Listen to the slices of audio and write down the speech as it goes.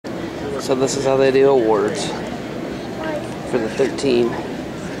So this is how they do awards for the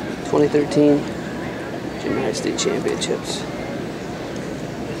 2013 Junior High State Championships.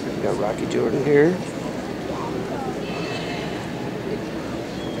 We got Rocky Jordan here.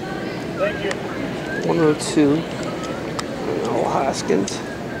 Thank you. 102. Noel Hoskins.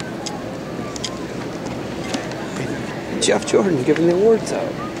 Jeff Jordan giving the awards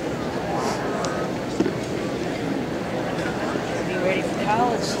out. Be ready for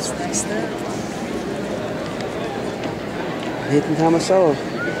college. It's next step. Nathan Tomasello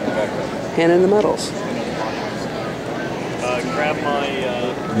handing the medals. Grab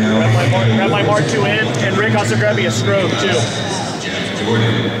my Mark 2 in, and Rick also grab me a stroke too. Jeff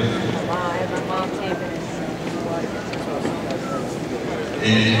Jordan. My mom taping it.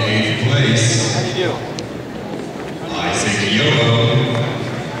 In 8th place. How do you do? Isaac Yo.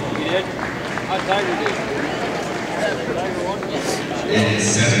 You did? How Tiger did? Tiger won? In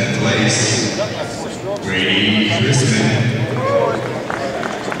 7th place. Brady Chrisman.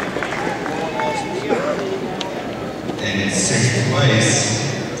 In 6th place,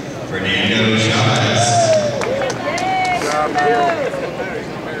 Fernando Chavez.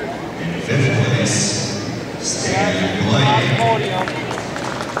 In 5th place, Stanley Blake.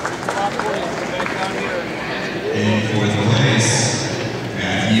 In 4th place,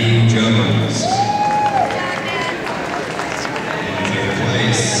 Matthew Jones. In 3rd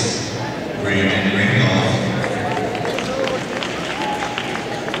place, Brandon Randolph.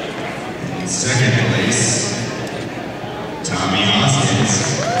 In 2nd place, Tommy Hoskins.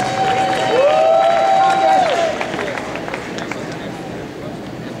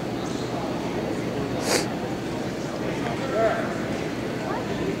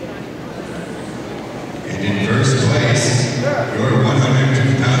 And in 1st place, your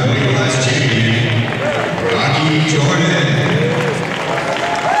 102-pound weight class champion, Rocky Jordan.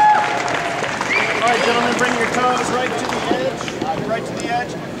 All right, gentlemen, bring your toes right to the edge. Right to the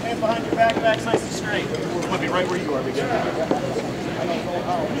edge. Hands behind your back, back's nice and straight. We'll be right where you are.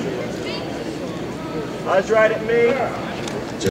 Eyes right at me.